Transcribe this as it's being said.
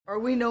Are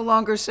we no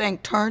longer saying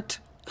turnt?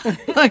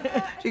 Like,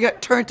 you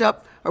got turned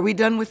up. Are we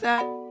done with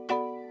that?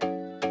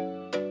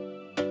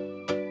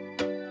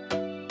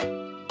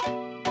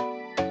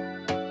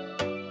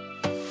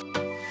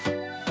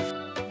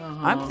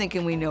 I'm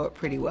thinking we know it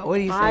pretty well. What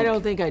do you think? I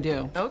don't think I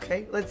do.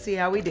 Okay, let's see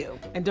how we do.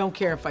 And don't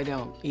care if I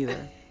don't either.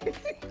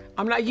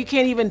 I'm not, you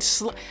can't even,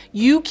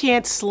 you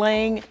can't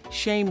slang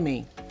shame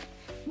me.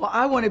 Well,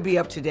 I want to be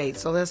up to date,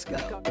 so let's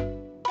go.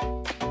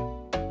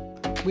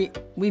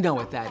 We know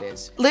what that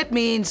is. Lit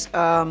means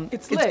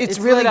it's lit. It's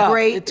really lit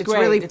great. It's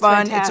great. Really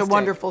fun. Fantastic. It's a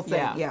wonderful thing.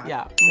 Yeah.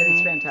 Yeah.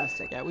 It's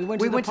fantastic. Yeah, we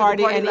went to the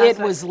party and it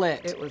was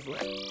lit. It was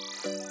lit.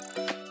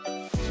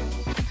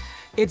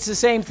 It's the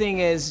same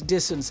thing as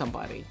dissing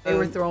somebody. They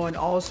were throwing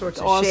all sorts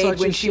of shade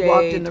when she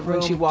walked in the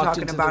room,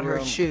 talking about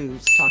her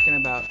shoes.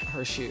 Talking about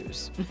her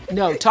shoes.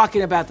 No,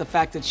 talking about the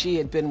fact that she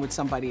had been with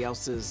somebody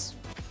else's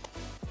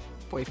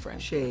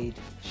boyfriend. Shade.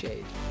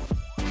 Shade.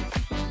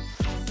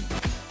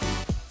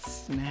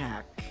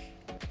 Snack.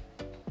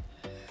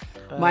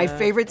 My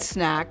favorite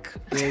snack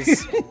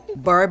is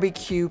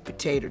barbecue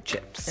potato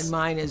chips. And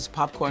mine is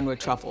popcorn with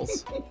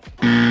truffles.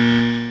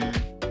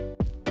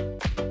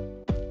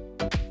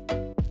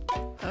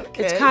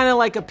 Okay. It's kind of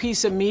like a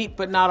piece of meat,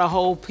 but not a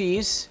whole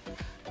piece.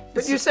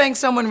 But you're saying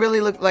someone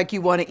really looked like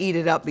you want to eat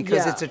it up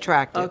because it's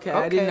attractive. Okay,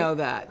 I didn't know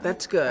that.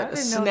 That's good. I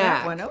didn't know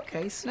that one.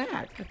 Okay,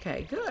 snack.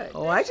 Okay, good.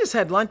 Oh, I just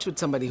had lunch with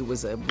somebody who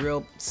was a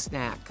real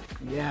snack.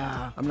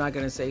 Yeah. I'm not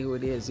going to say who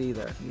it is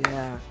either.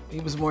 Yeah. He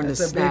was more than a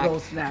snack. snack. Big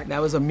old snack.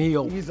 That was a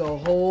meal. He's a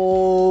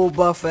whole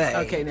buffet.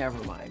 Okay,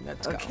 never mind.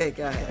 Let's go. Okay,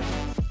 go ahead.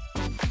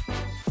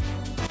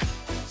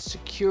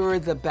 Secure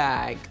the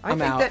bag. I think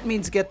that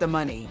means get the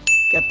money.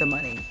 Get the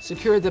money.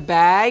 Secure the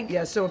bag?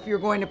 Yeah, so if you're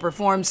going to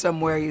perform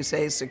somewhere, you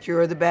say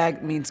secure the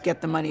bag means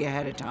get the money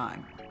ahead of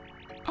time.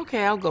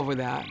 Okay, I'll go with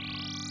that.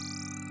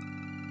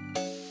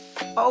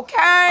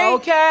 Okay.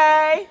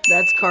 Okay.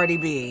 That's Cardi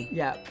B.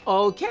 Yeah.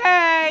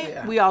 Okay.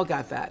 Yeah. We all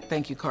got that.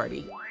 Thank you,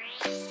 Cardi.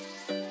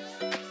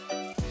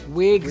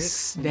 Wig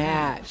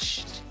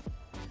snatched.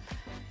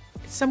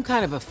 It's some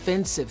kind of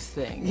offensive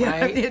thing,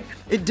 right?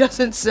 It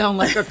doesn't sound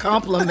like a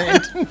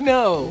compliment.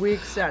 No. Wig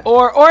snatched.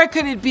 Or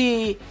could it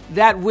be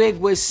that wig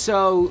was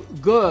so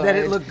good that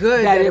it looked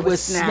good that it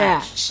was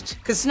snatched?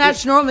 Because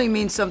snatched normally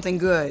means something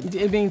good.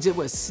 It means it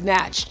was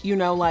snatched. You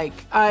know, like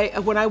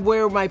when I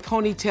wear my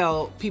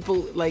ponytail,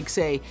 people like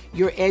say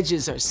your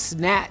edges are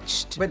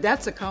snatched. But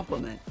that's a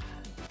compliment.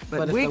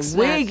 But if the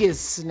wig is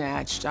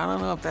snatched, I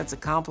don't know if that's a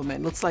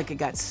compliment. It looks like it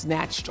got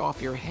snatched off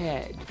your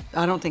head.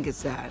 I don't think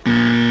it's that.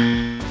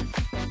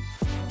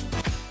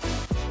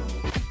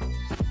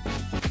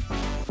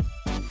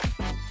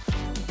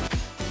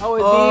 Oh,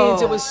 it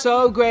means it was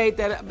so great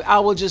that I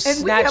will just snatch.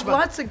 And we have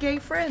lots of gay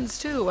friends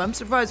too. I'm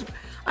surprised.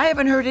 I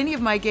haven't heard any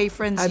of my gay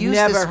friends use this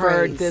I've never phrase.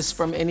 heard this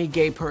from any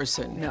gay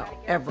person. No,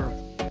 ever.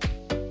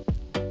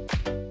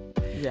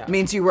 Yeah. It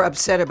means you were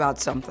upset about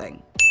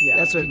something. Yeah,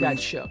 that's what you got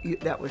shook.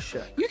 That was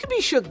shook. You could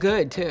be shook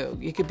good too.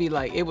 You could be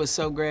like, it was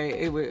so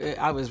great.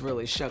 I was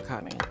really shook,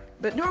 honey.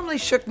 But normally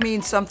shook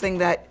means something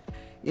that,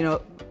 you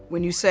know,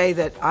 when you say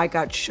that I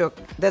got shook,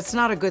 that's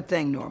not a good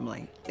thing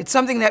normally. It's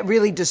something that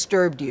really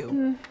disturbed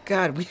you.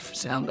 God, we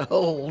sound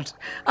old.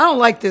 I don't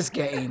like this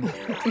game.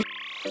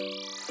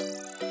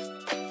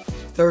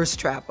 Thirst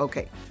trap,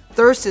 okay.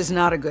 Thirst is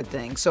not a good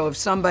thing. So if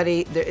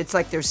somebody, it's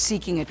like they're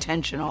seeking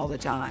attention all the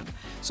time.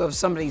 So if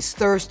somebody's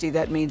thirsty,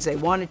 that means they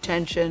want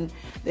attention,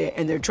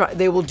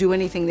 they will do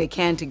anything they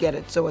can to get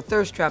it. So a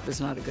thirst trap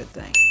is not a good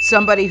thing.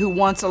 Somebody who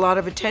wants a lot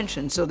of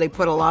attention, so they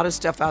put a lot of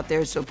stuff out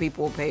there so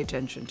people will pay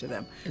attention to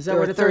them. Is that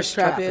what a thirst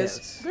trap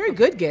is? Very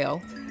good,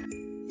 Gail.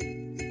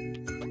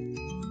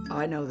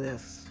 I know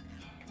this.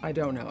 I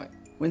don't know it.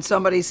 When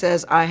somebody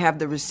says, I have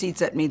the receipts,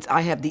 that means I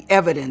have the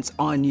evidence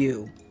on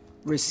you.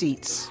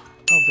 Receipts.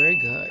 Oh, very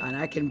good. And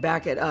I can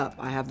back it up.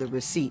 I have the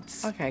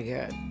receipts. Okay,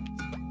 good.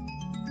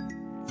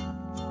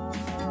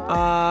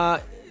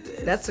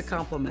 That's a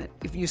compliment.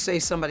 If you say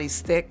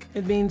somebody's thick,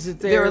 it means that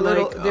they're a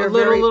little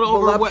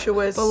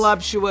voluptuous,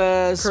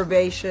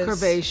 curvaceous.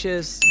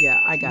 Curvaceous. Yeah,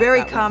 I got very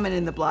that common one.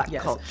 in the black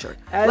culture.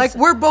 As, like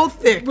we're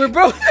both thick. We're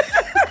both.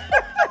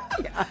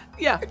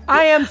 Yeah,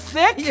 I am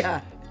thick.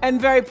 Yeah. And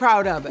very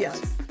proud of it.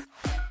 Yes.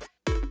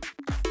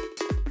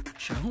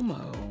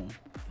 Jomo.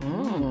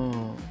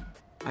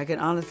 I can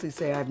honestly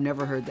say I've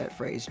never heard that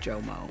phrase,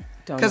 Jomo.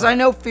 Because I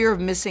know fear of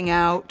missing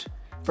out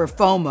for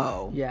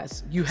FOMO.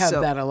 Yes, you have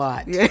that a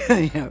lot. Yeah,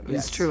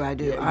 it's true, I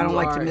do. Yeah, I don't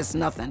like to miss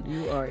nothing.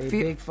 You are a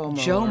big FOMO.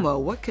 Jomo,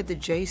 what could the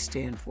J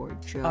stand for?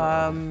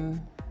 Jomo.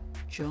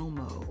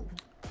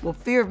 Well,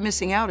 fear of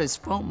missing out is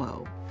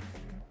FOMO.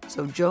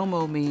 So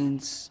Jomo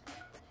means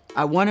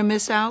I want to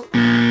miss out.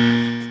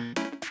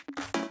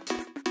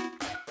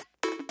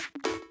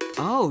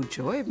 Oh,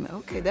 joy.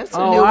 Okay, that's a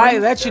new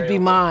one. That should be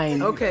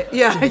mine. Okay,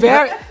 yeah.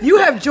 You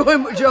have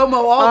Jomo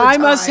all the time. I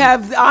must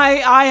have.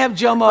 I have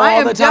Jomo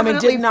all the time and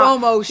did not.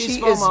 FOMO.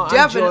 She is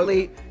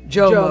definitely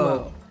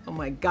Jomo. Oh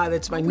my God,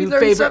 that's my We new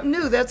learned favorite. something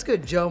new. That's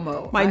good,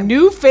 Jomo. My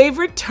new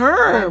favorite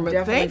term.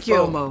 I'm Thank you.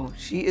 FOMO.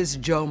 She is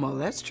Jomo.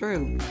 That's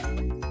true.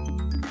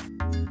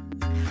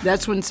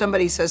 That's when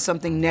somebody says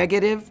something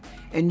negative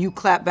and you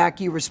clap back,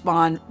 you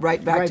respond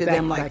right back to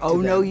them like, oh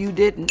no, you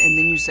didn't, and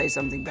then you say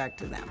something back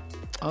to them.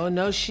 Oh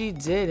no, she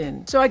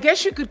didn't. So I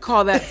guess you could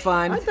call that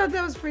fun. I thought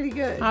that was pretty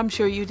good. I'm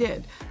sure you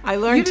did. I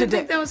learned You didn't today.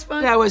 think that was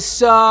fun? That was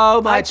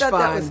so much fun. I thought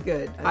that was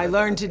good. I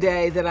learned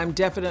today that I'm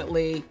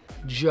definitely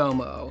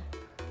Jomo.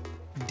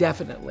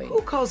 Definitely.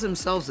 Who calls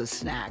themselves a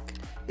snack?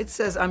 It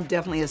says I'm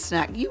definitely a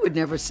snack. You would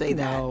never say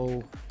that.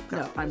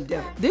 No, I'm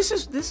definitely. This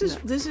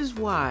is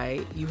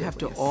why you have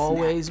to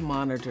always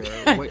monitor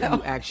what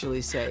you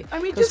actually say. I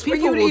mean, because just for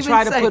people you to will even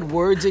try to say, put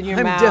words in your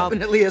I'm mouth.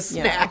 definitely a Yeah,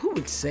 snack. who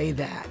would say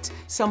that?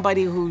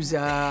 Somebody who's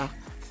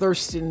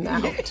thirsting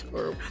out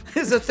or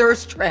It's a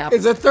thirst trap.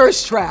 is a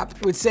thirst trap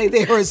would say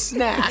they're a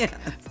snack.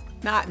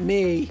 Not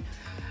me.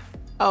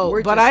 Oh,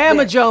 We're but just I am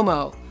a thick.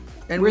 Jomo.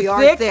 And we're we are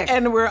thick, thick.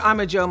 and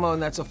I'm a Jomo,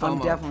 and that's a FOMO. I'm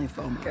definitely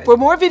FOMO. For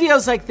more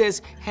videos like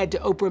this, head to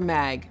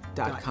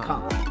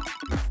oprahmag.com.